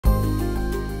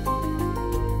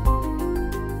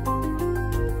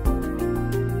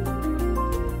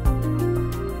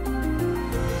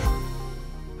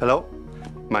Hello,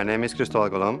 my name is Cristóbal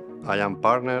Colom. I am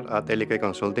partner at L.E.K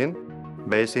Consulting,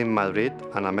 based in Madrid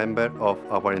and a member of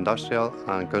our industrial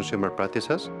and consumer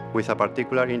practices, with a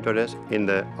particular interest in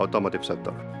the automotive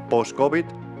sector. Post-COVID,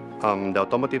 the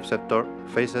automotive sector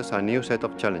faces a new set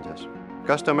of challenges.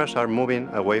 Customers are moving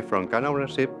away from car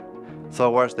ownership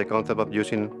towards the concept of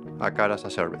using a car as a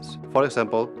service. For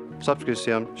example,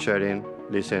 subscription, sharing,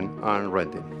 leasing, and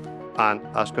renting. And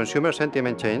as consumer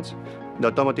sentiment changes, the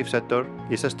automotive sector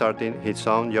is starting its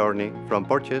own journey from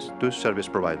purchase to service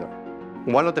provider.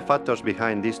 One of the factors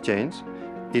behind this change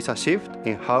is a shift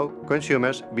in how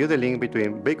consumers view the link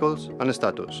between vehicles and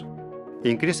status.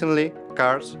 Increasingly,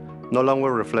 cars no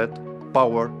longer reflect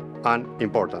power and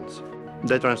importance.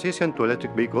 The transition to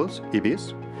electric vehicles,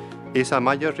 EVs, is a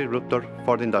major disruptor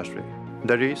for the industry.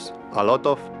 There is a lot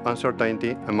of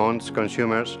uncertainty amongst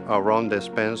consumers around the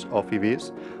expense of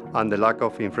EVs and the lack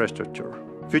of infrastructure.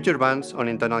 Future bans on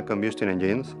internal combustion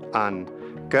engines and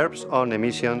curbs on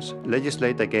emissions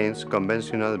legislate against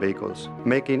conventional vehicles,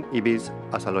 making EVs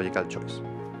as a logical choice.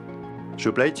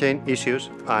 Supply chain issues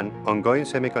and ongoing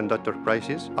semiconductor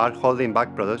crises are holding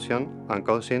back production and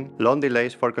causing long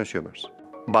delays for consumers.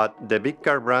 But the big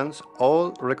car brands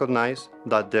all recognize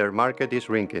that their market is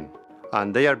shrinking,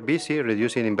 and they are busy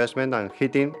reducing investment and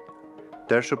hitting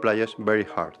their suppliers very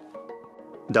hard.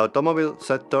 The automobile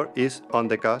sector is on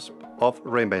the cusp of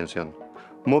reinvention,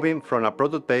 moving from a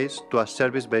product-based to a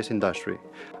service-based industry,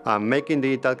 and making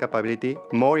digital capability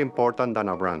more important than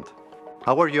a brand.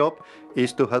 Our job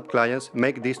is to help clients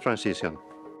make this transition.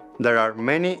 There are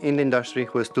many in the industry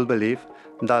who still believe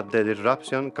that the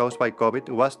disruption caused by COVID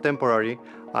was temporary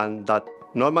and that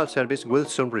normal service will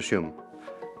soon resume.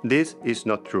 This is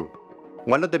not true.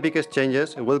 One of the biggest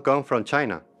changes will come from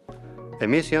China.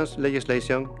 Emissions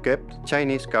legislation kept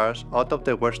Chinese cars out of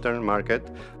the Western market,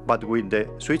 but with the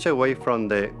switch away from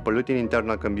the polluting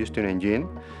internal combustion engine,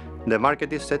 the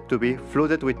market is set to be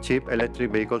flooded with cheap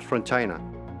electric vehicles from China,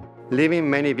 leaving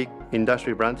many big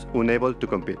industry brands unable to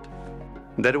compete.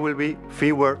 There will be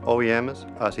fewer OEMs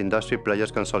as industry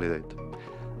players consolidate.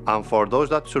 And for those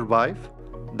that survive,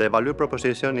 the value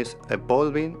proposition is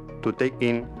evolving to take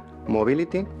in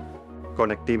mobility,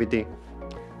 connectivity,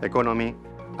 economy,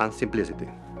 and simplicity.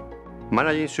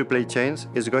 Managing supply chains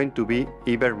is going to be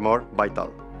even more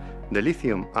vital. The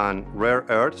lithium and rare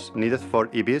earths needed for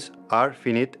EVs are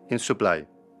finite in supply.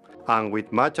 And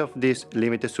with much of these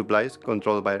limited supplies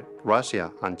controlled by Russia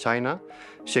and China,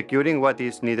 securing what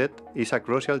is needed is a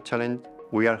crucial challenge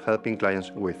we are helping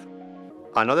clients with.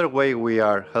 Another way we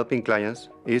are helping clients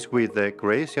is with the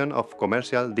creation of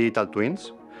commercial digital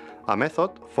twins, a method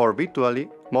for virtually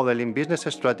modeling business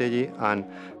strategy and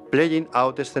playing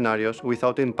out scenarios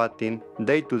without impacting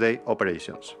day-to-day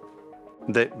operations.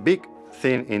 The big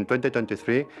thing in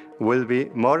 2023 will be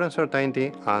more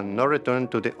uncertainty and no return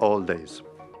to the old days.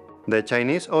 The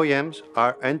Chinese OEMs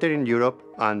are entering Europe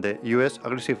and the US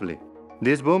aggressively.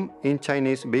 This boom in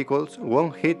Chinese vehicles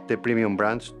won't hit the premium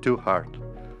brands too hard,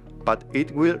 but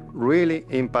it will really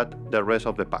impact the rest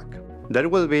of the pack. There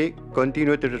will be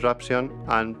continued disruption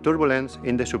and turbulence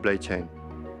in the supply chain.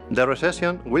 The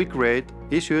recession will create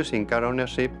issues in car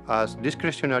ownership as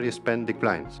discretionary spend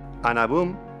declines, and a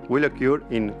boom will occur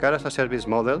in car as a service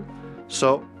model,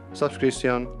 so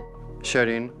subscription,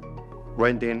 sharing,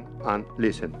 renting, and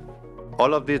leasing.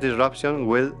 All of this disruption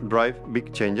will drive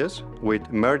big changes, with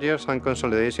mergers and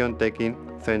consolidation taking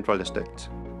central stage.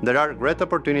 There are great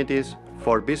opportunities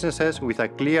for businesses with a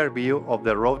clear view of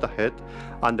the road ahead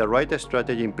and the right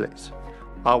strategy in place.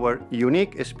 Our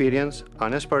unique experience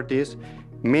and expertise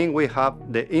mean we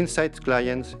have the insights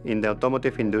clients in the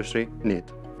automotive industry need.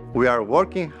 We are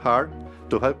working hard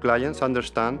to help clients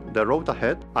understand the road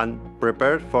ahead and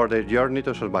prepare for their journey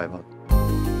to survival.